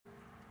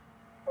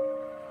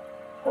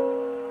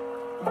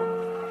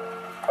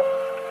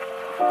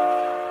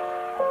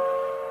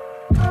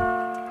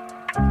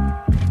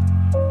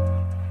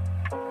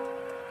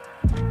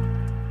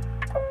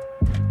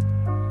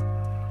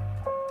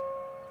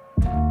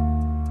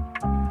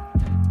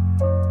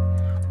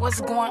What's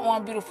going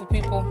on, beautiful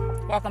people?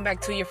 Welcome back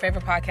to your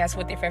favorite podcast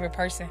with your favorite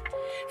person.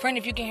 Friend,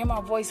 if you can hear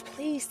my voice,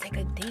 please take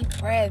a deep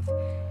breath.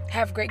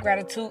 Have great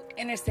gratitude.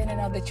 Understand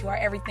and know that you are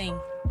everything.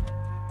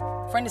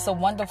 Friend, it's a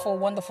wonderful,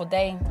 wonderful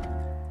day.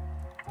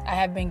 I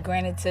have been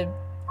granted to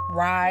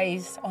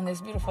rise on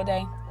this beautiful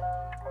day.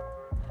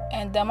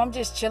 And I'm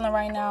just chilling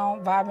right now,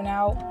 vibing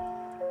out.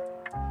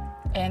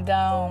 And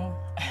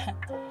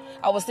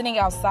I was sitting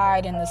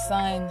outside in the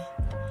sun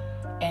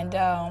and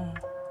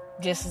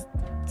just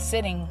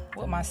sitting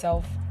with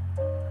myself.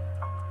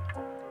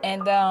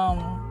 And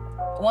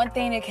one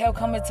thing that kept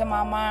coming to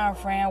my mind,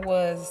 friend,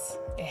 was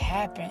it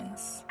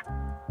happens.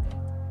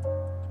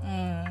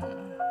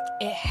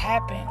 It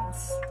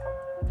happens.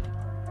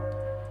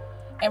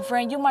 And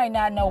friend, you might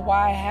not know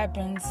why it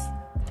happens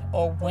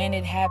or when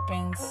it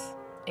happens.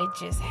 It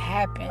just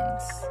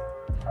happens.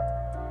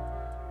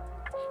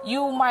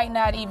 You might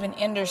not even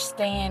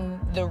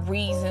understand the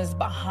reasons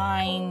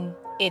behind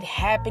it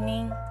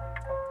happening,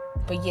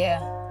 but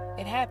yeah,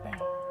 it happened.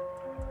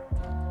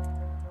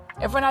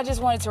 And friend, I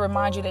just wanted to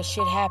remind you that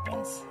shit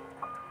happens.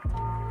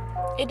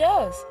 It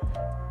does.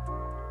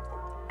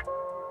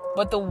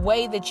 But the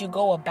way that you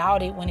go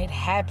about it when it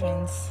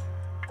happens,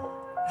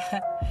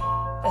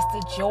 that's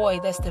the joy,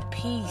 that's the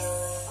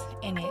peace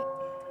in it.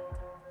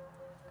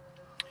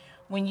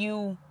 When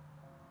you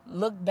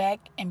look back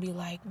and be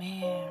like,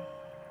 man,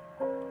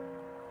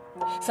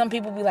 some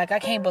people be like, I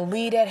can't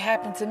believe that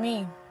happened to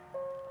me.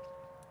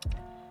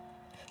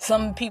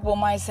 Some people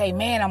might say,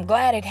 man, I'm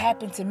glad it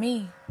happened to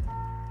me.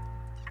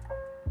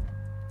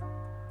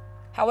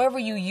 However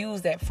you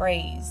use that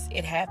phrase,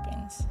 it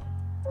happens.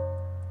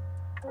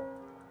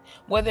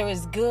 Whether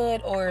it's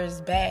good or it's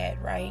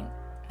bad, right?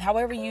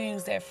 However you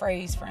use that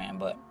phrase, friend.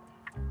 But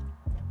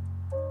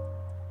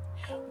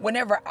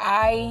whenever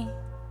I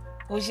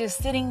was just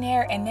sitting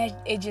there and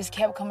it just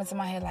kept coming to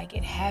my head like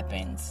it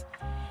happens.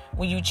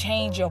 When you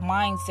change your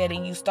mindset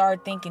and you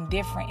start thinking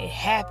different, it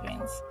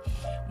happens.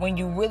 When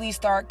you really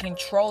start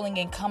controlling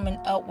and coming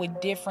up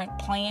with different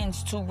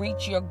plans to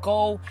reach your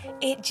goal,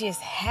 it just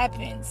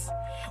happens.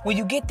 When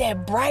you get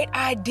that bright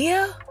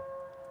idea,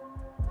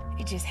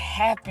 it just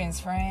happens,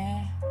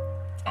 friend.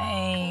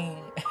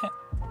 Dang.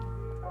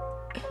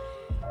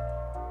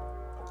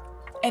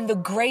 And the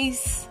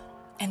grace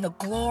and the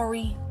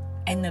glory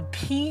and the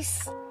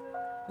peace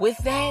with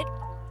that,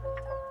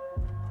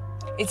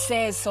 it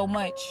says so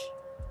much.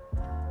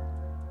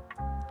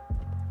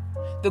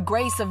 The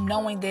grace of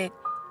knowing that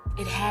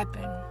it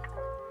happened.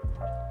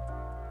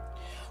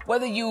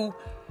 Whether you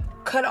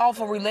cut off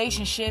a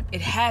relationship,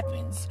 it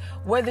happens.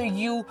 Whether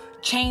you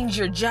change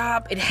your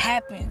job, it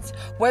happens.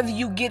 Whether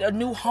you get a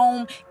new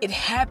home, it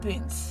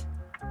happens.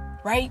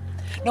 Right?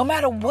 No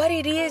matter what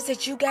it is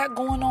that you got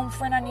going on,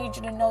 friend, I need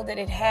you to know that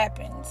it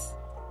happens.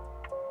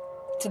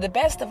 To the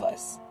best of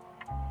us.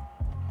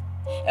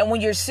 And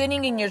when you're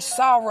sitting in your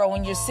sorrow,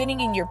 when you're sitting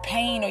in your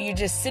pain, or you're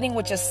just sitting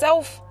with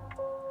yourself,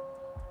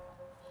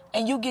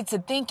 and you get to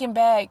thinking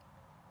back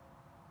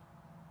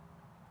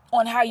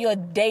on how your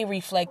day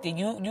reflected.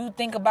 You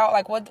think about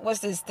like, what's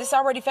this? This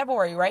already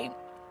February, right?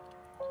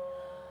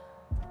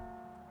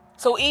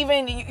 So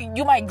even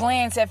you might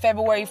glance at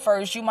February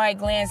 1st. You might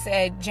glance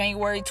at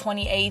January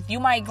 28th. You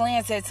might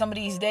glance at some of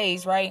these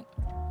days, right?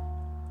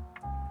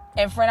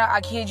 And friend,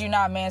 I kid you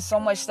not, man. So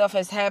much stuff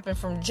has happened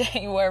from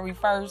January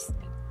 1st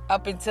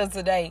up until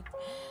today.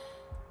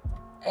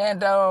 And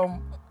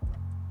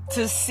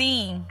to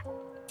see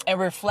and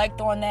reflect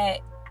on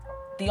that,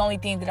 the only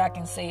thing that I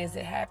can say is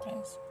it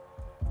happens.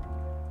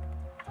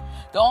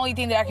 The only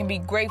thing that I can be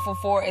grateful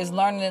for is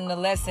learning the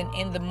lesson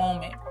in the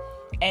moment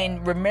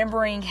and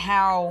remembering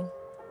how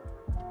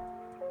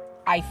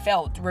I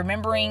felt,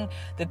 remembering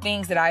the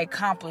things that I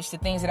accomplished, the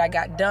things that I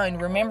got done,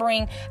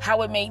 remembering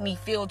how it made me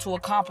feel to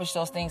accomplish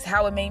those things,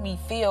 how it made me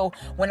feel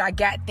when I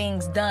got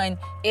things done.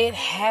 It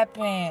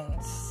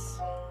happens.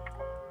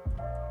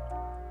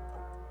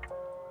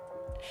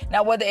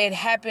 Now, whether it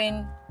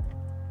happened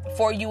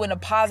for you in a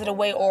positive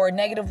way or a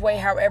negative way,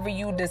 however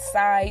you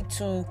decide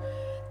to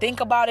think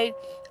about it,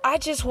 I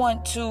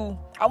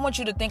want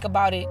you to think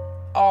about it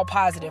all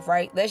positive,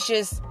 right? Let's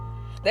just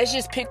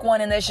pick one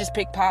and let's just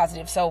pick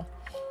positive. So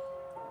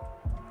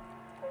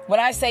when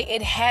I say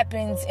it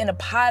happens in a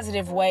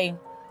positive way,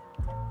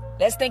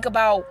 let's think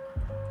about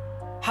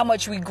how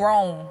much we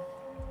grown.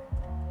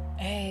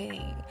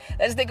 Hey,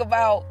 let's think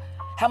about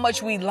how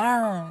much we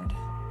learned.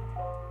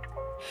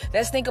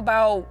 Let's think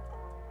about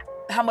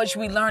how much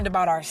we learned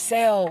about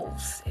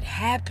ourselves. It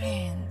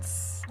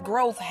happens.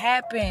 Growth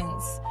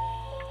happens.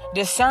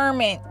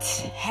 Discernment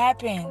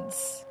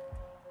happens.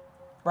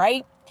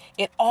 Right?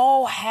 It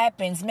all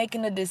happens.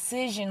 Making a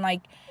decision,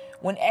 like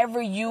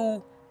whenever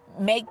you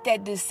make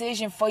that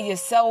decision for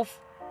yourself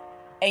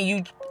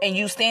and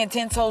you stand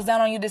 10 toes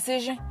down on your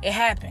decision, it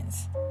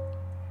happens.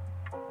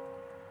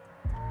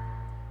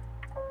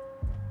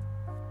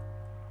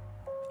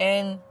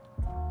 And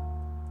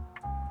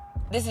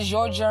this is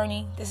your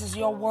journey. This is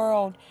your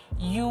world.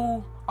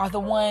 You are the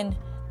one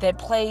that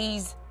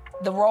plays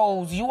the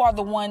roles. You are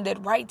the one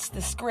that writes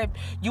the script.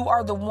 You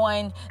are the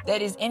one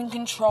that is in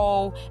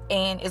control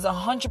and is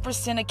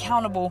 100%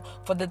 accountable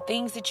for the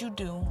things that you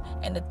do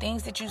and the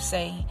things that you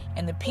say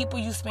and the people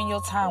you spend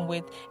your time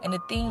with and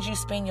the things you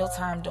spend your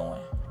time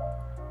doing.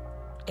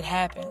 It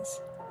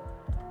happens.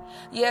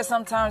 Yeah,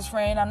 sometimes,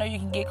 friend, I know you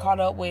can get caught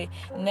up with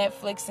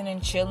Netflixing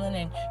and chilling,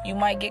 and you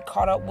might get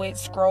caught up with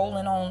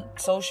scrolling on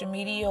social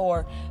media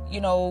or,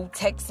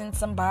 texting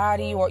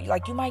somebody, or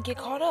like you might get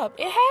caught up.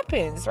 It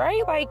happens,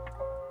 right? Like,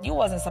 you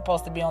wasn't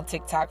supposed to be on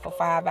TikTok for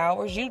 5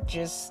 hours. You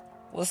just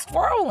was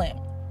scrolling.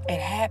 It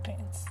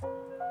happens.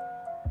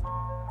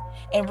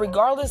 And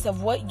regardless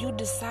of what you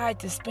decide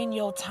to spend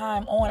your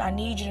time on, I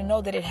need you to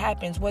know that it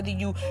happens. Whether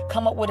you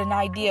come up with an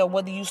idea,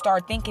 whether you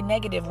start thinking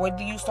negative,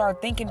 whether you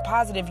start thinking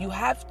positive, you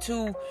have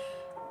to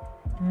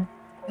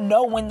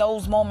know when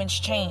those moments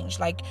change.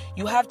 Like,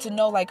 you have to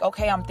know, like,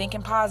 okay, I'm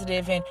thinking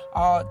positive and,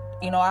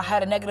 I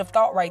had a negative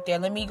thought right there.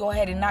 Let me go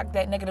ahead and knock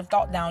that negative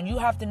thought down. You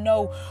have to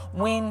know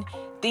when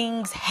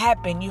things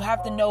happen. You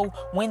have to know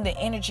when the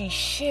energy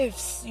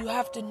shifts. You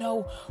have to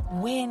know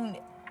when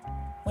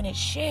it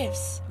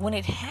shifts, when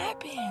it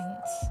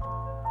happens.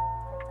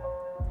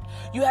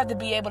 You have to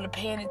be able to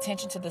pay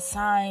attention to the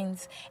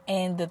signs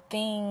and the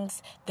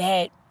things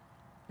that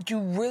you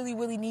really,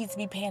 really need to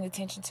be paying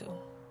attention to.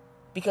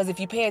 Because if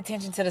you pay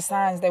attention to the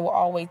signs, they will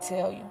always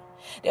tell you.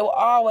 They will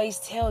always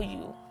tell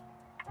you.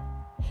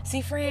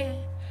 See,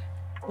 friend,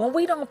 when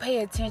we don't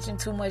pay attention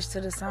too much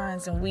to the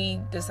signs and we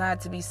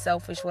decide to be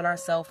selfish with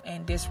ourselves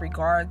and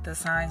disregard the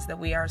signs that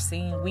we are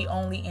seeing, we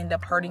only end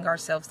up hurting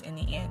ourselves in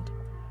the end.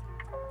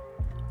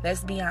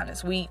 Let's be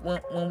honest.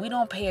 When we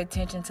don't pay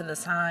attention to the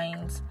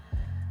signs,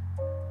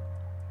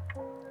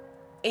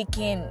 it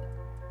can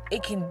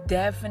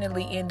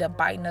definitely end up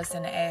biting us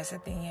in the ass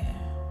at the end.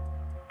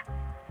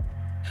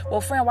 Well,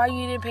 friend, why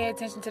you didn't pay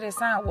attention to this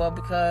sign? Well,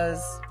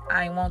 because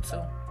I didn't want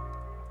to.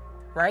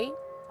 Right?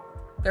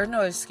 There's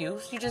no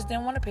excuse. You just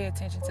didn't want to pay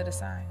attention to the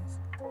signs.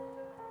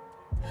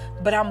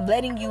 But I'm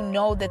letting you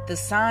know that the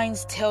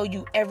signs tell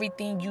you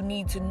everything you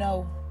need to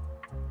know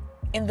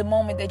in the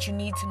moment that you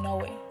need to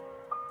know it.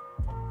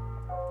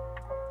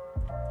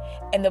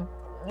 And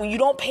when you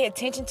don't pay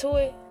attention to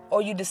it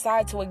or you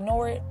decide to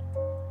ignore it,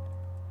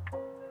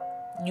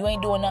 you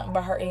ain't doing nothing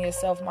but hurting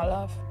yourself, my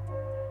love.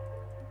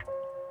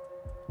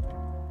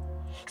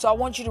 So I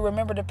want you to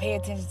remember to pay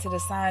attention to the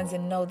signs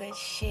and know that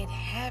shit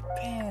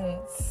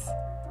happens.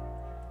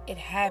 It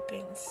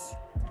happens.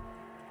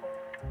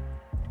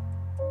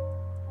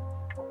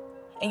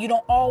 And you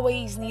don't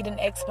always need an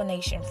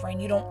explanation, friend.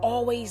 You don't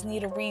always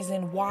need a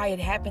reason why it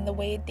happened the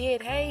way it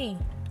did. Hey,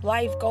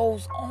 life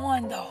goes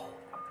on, though.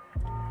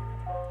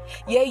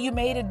 Yeah, you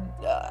made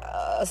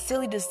a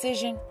silly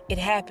decision. It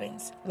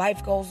happens.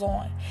 Life goes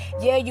on.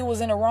 Yeah, you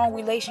was in a wrong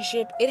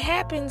relationship. It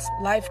happens.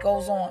 Life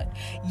goes on.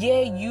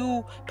 Yeah,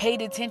 you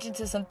paid attention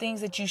to some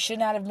things that you should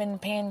not have been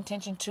paying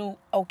attention to.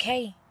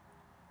 Okay,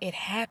 it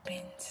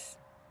happens.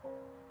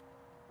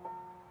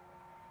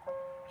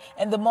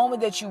 And the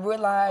moment that you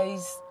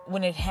realize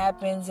when it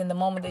happens, and the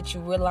moment that you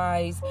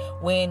realize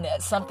when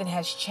something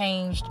has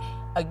changed,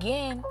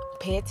 again,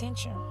 pay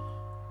attention.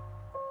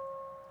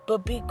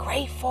 But be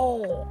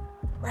grateful,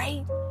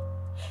 right?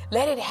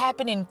 Let it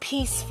happen in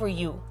peace for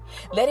you.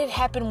 Let it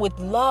happen with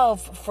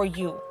love for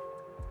you.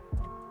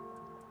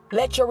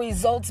 Let your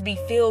results be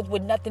filled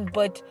with nothing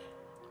but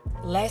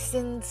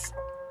lessons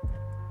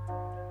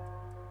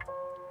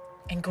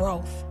and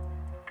growth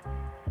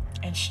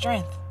and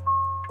strength.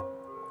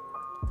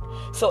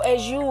 So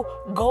as you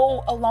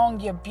go along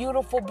your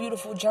beautiful,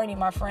 beautiful journey,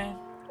 my friend,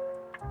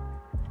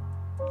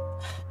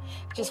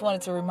 just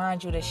wanted to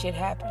remind you that shit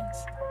happens.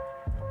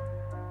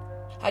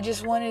 I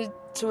just wanted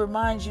to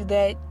remind you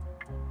that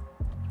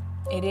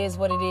it is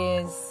what it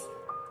is,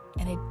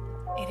 and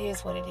it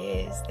is what it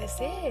is. That's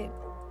it.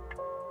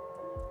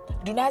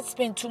 Do not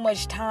spend too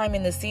much time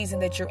in the season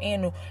that you're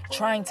in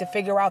trying to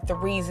figure out the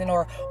reason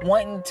or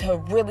wanting to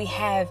really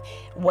have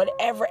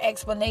whatever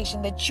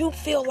explanation that you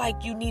feel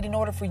like you need in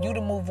order for you to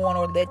move on,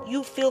 or that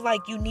you feel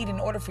like you need in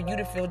order for you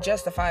to feel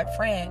justified.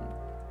 Friend,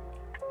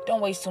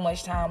 don't waste too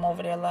much time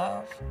over there,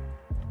 love.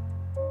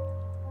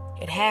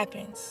 It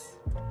happens.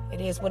 It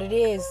is what it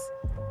is.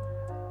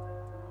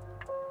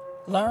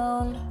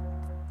 Learn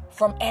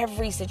from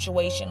every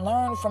situation.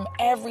 Learn from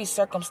every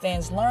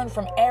circumstance. Learn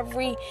from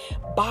every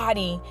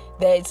body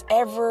that's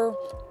ever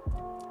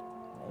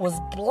was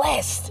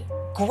blessed,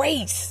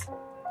 grace,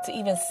 to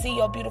even see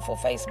your beautiful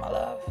face, my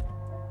love.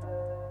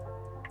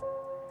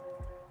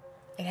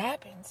 It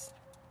happens.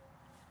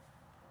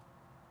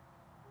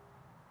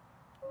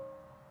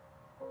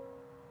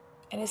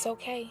 And it's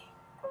okay.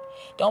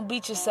 Don't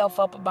beat yourself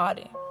up about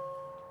it.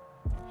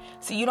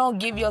 See, you don't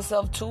give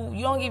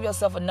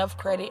yourself enough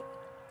credit,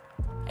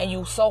 and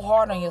you so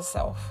hard on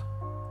yourself.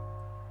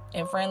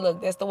 And friend,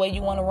 look, that's the way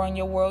you want to run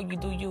your world. You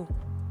do you.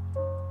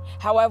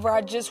 However,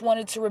 I just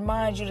wanted to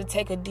remind you to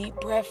take a deep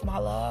breath, my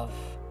love.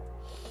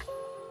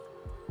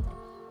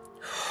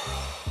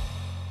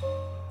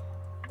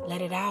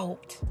 Let it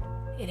out.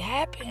 It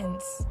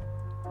happens.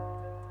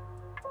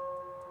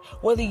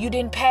 Whether you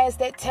didn't pass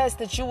that test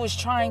that you was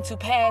trying to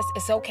pass,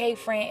 it's okay,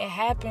 friend. It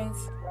happens.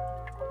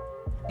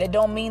 That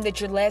don't mean that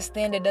you're less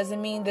than. That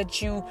doesn't mean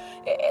that you...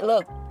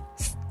 Look,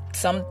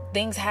 some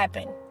things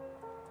happen.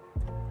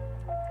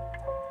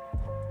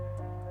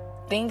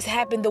 Things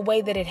happen the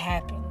way that it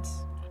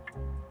happens.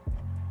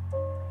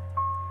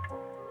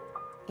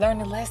 Learn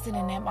the lesson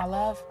in that, my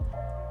love.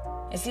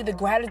 And see the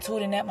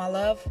gratitude in that, my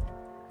love.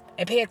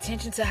 And pay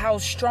attention to how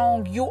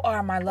strong you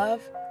are, my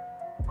love.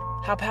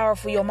 How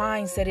powerful your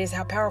mindset is.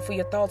 How powerful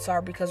your thoughts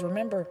are. Because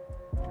remember,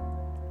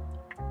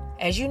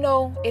 as you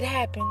know, it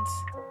happens.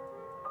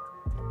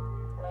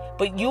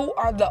 But you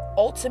are the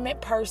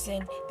ultimate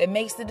person that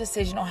makes the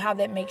decision on how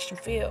that makes you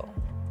feel.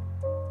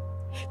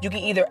 You can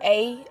either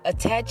A,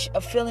 attach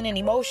a feeling and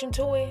emotion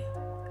to it,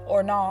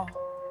 or no.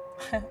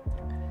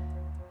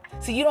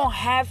 So you don't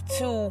have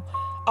to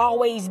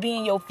always be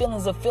in your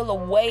feelings or feel a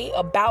way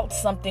about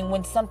something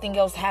when something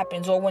else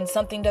happens or when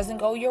something doesn't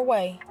go your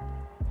way.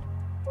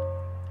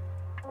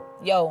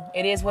 Yo,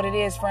 it is what it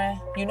is,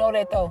 friend. You know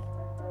that though.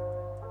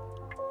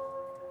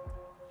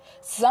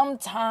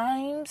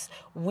 Sometimes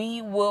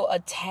we will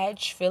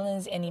attach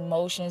feelings and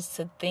emotions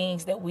to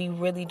things that we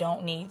really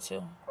don't need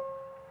to.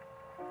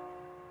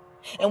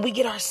 And we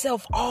get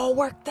ourselves all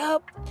worked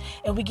up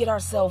and we get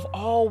ourselves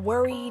all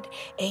worried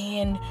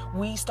and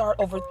we start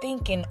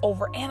overthinking,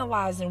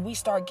 overanalyzing. We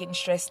start getting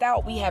stressed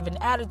out. We have an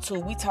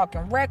attitude. We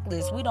talking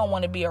reckless. We don't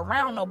want to be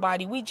around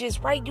nobody. You just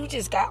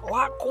got a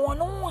lot going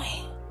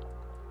on.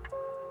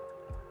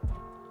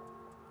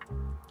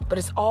 But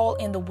it's all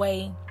in the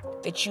way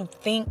that you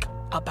think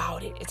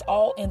about it. It's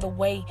all in the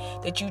way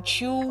that you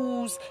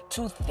choose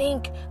to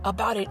think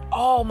about it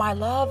all, my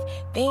love.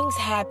 Things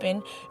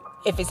happen.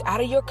 If it's out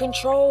of your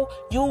control,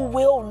 you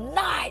will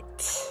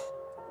not.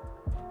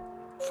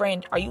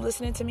 Friend, are you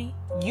listening to me?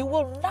 You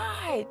will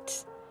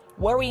not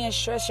worry and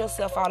stress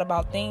yourself out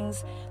about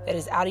things that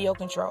is out of your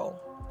control.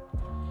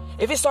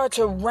 If it starts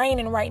to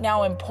raining right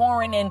now and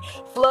pouring and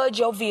flood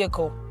your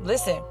vehicle,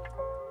 listen,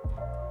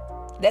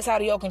 that's out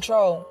of your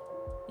control.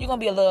 You're going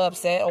to be a little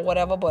upset or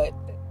whatever, but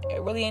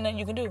it really ain't nothing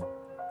you can do.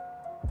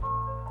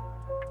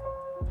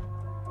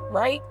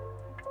 Right?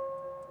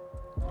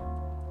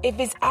 If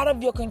it's out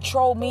of your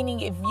control, meaning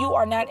if you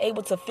are not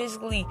able to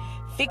physically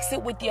fix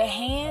it with your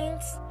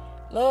hands,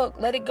 look,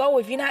 let it go.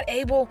 If you're not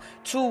able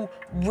to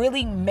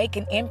really make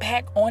an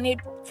impact on it,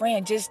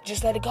 friend,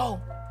 just let it go.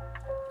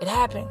 It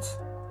happens.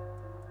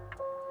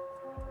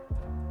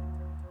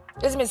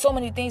 There's been so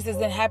many things that's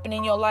been happening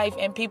in your life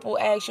and people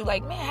ask you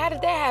like, man, how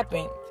did that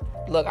happen?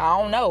 Look,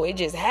 I don't know. It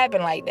just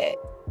happened like that.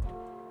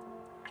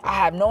 I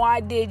have no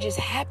idea. It just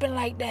happened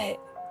like that.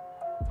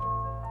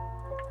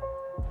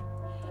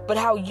 But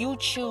how you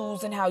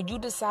choose and how you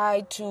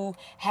decide to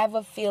have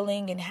a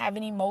feeling and have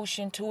an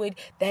emotion to it,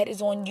 that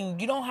is on you.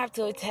 You don't have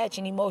to attach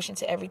an emotion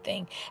to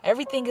everything.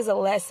 Everything is a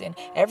lesson.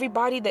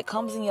 Everybody that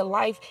comes in your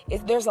life,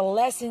 there's a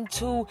lesson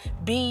to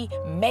be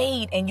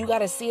made. And you got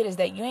to see it as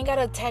that. You ain't got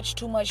to attach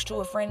too much to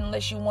a friend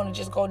unless you want to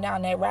just go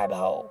down that rabbit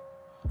hole.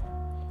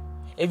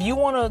 If you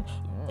want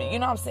to, you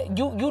know what I'm saying?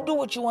 You do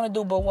what you want to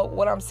do. But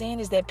what I'm saying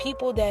is that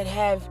people that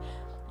have,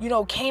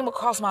 came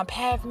across my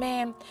path,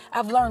 man,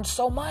 I've learned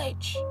so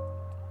much.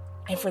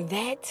 And for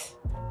that,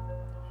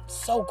 I'm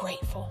so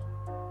grateful.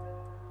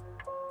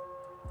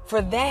 For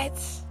that,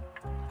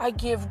 I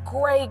give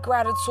great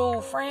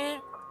gratitude,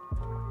 friend.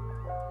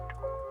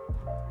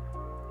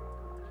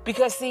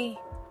 Because see,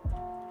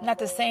 I'm not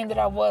the same that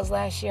I was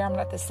last year. I'm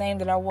not the same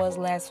that I was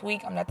last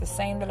week. I'm not the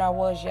same that I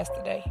was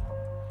yesterday.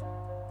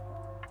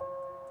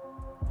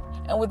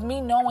 And with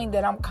me knowing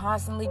that I'm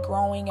constantly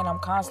growing and I'm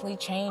constantly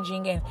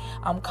changing and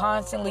I'm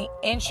constantly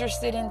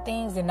interested in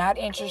things and not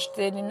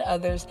interested in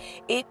others,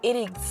 it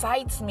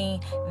excites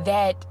me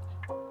that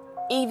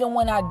even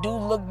when I do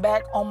look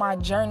back on my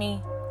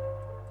journey,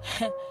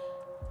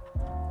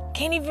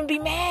 can't even be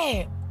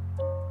mad.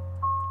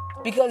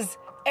 Because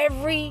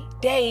every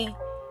day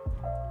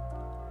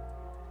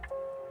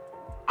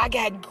I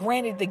got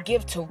granted the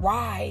gift to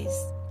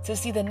rise, to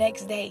see the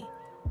next day.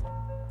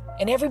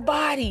 And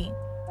everybody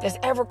that's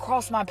ever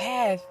crossed my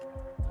path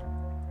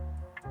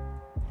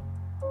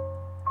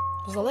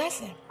was a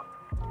lesson.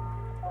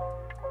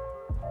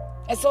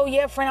 And so,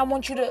 yeah, friend, I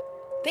want you to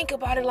think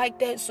about it like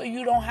that so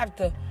you don't have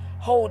to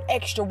hold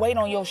extra weight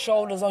on your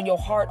shoulders, on your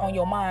heart, on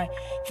your mind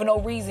for no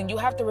reason. You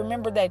have to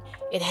remember that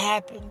it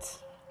happens.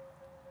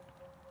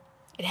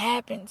 It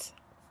happens.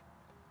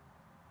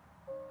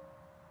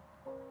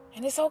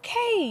 And it's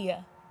okay.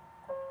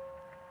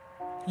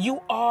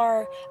 You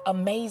are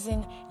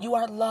amazing. You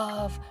are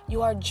love.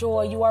 You are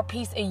joy. You are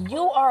peace. And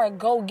you are a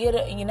go-getter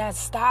and you're not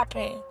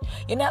stopping.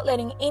 You're not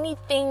letting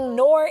anything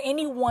nor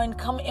anyone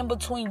come in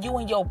between you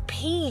and your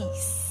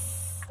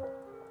peace.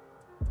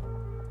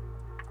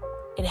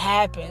 It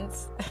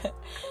happens.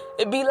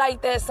 It be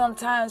like that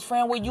sometimes,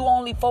 friend, where you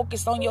only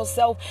focus on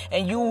yourself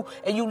and you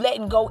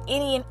letting go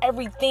any and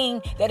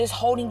everything that is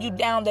holding you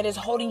down, that is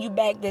holding you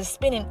back, that's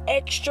spending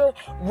extra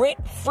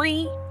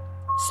rent-free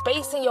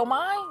space in your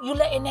mind. You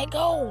letting that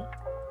go.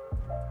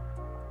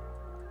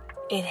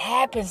 It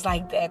happens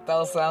like that,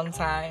 though,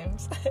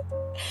 sometimes.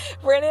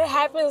 Friend, it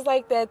happens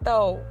like that,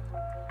 though.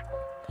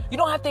 You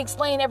don't have to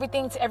explain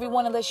everything to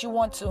everyone unless you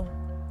want to.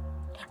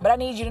 But I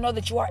need you to know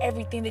that you are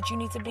everything that you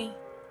need to be.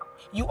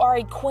 You are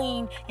a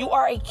queen. You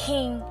are a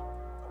king.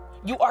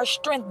 You are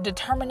strength,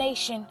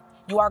 determination.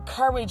 You are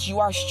courage. You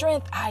are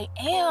strength. I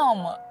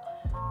am.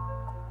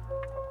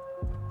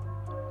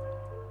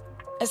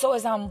 And so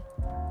as I'm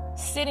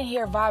sitting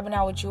here vibing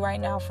out with you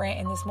right now, friend,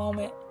 in this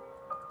moment,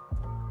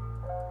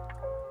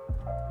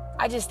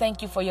 I just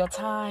thank you for your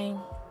time.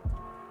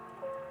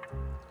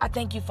 I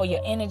thank you for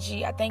your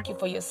energy. I thank you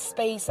for your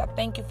space. I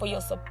thank you for your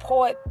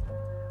support.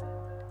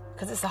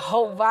 Because it's a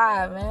whole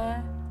vibe,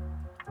 man.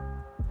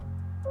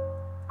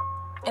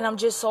 And I'm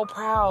just so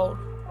proud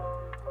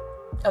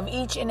of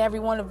each and every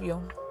one of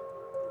you.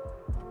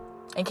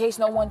 In case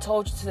no one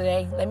told you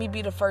today, let me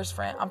be the first,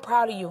 friend. I'm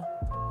proud of you.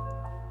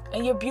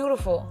 And you're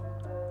beautiful.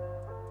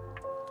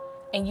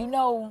 And you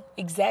know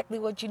exactly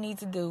what you need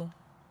to do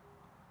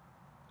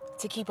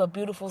to keep a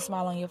beautiful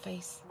smile on your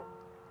face.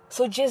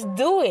 So just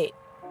do it.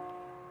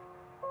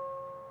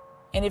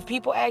 And if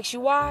people ask you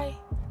why,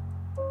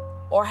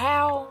 or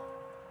how,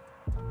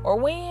 or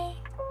when,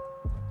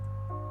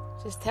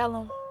 just tell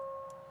them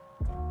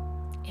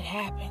it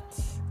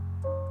happens.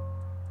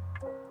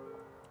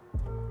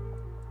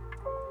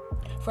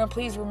 Friend,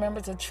 please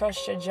remember to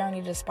trust your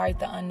journey despite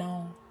the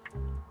unknown.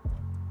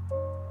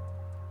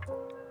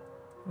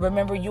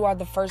 Remember, you are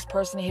the first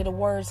person to hear the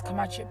words come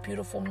out your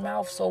beautiful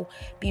mouth. So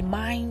be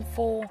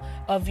mindful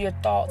of your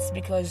thoughts,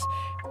 because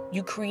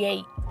you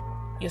create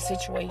your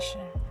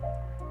situation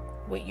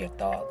with your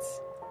thoughts.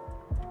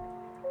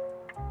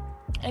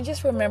 And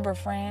just remember,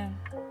 friend,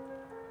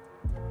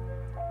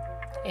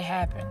 it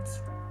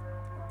happens.